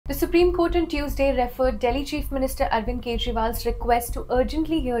The Supreme Court on Tuesday referred Delhi Chief Minister Arvind Kejriwal's request to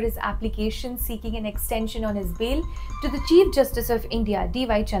urgently hear his application seeking an extension on his bail to the Chief Justice of India,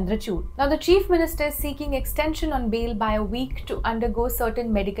 D.Y. Chandrachud. Now, the Chief Minister is seeking extension on bail by a week to undergo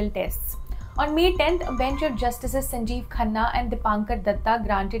certain medical tests. On May 10th, a bench of Justices Sanjeev Khanna and Dipankar Datta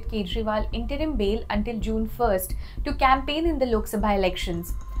granted Kejriwal interim bail until June 1st to campaign in the Lok Sabha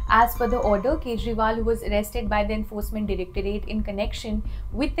elections. As per the order, Kejriwal, who was arrested by the Enforcement Directorate in connection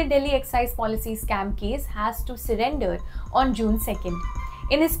with the Delhi excise policy scam case, has to surrender on June 2nd.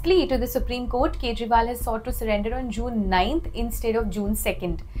 In his plea to the Supreme Court, Kejriwal has sought to surrender on June 9th instead of June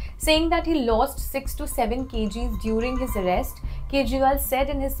 2nd, saying that he lost 6 to 7 kgs during his arrest. Kejriwal said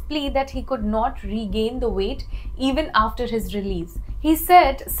in his plea that he could not regain the weight even after his release. He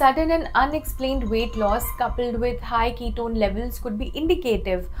said sudden and unexplained weight loss coupled with high ketone levels could be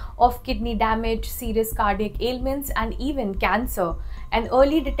indicative of kidney damage, serious cardiac ailments, and even cancer. And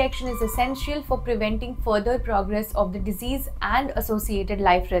early detection is essential for preventing further progress of the disease and associated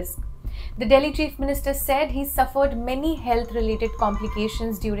life risk. The Delhi Chief Minister said he suffered many health-related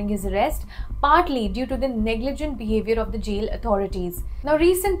complications during his arrest, partly due to the negligent behavior of the jail authorities. Now,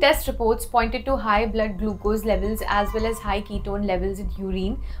 recent test reports pointed to high blood glucose levels as well as high ketone levels in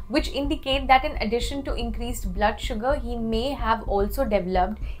urine, which indicate that in addition to increased blood sugar, he may have also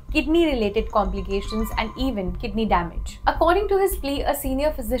developed kidney-related complications and even kidney damage. According to his plea, a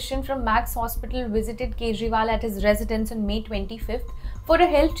senior physician from Max Hospital visited Kejriwal at his residence on May 25th for a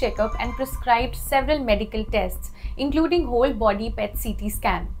health checkup and prescribed several medical tests, including whole-body PET CT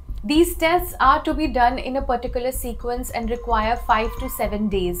scan. These tests are to be done in a particular sequence and require 5 to 7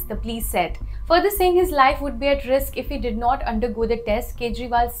 days, the plea said. Further saying his life would be at risk if he did not undergo the test,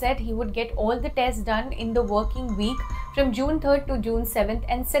 Kejriwal said he would get all the tests done in the working week from June 3rd to June 7th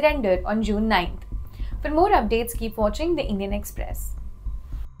and surrender on June 9th. For more updates, keep watching the Indian Express.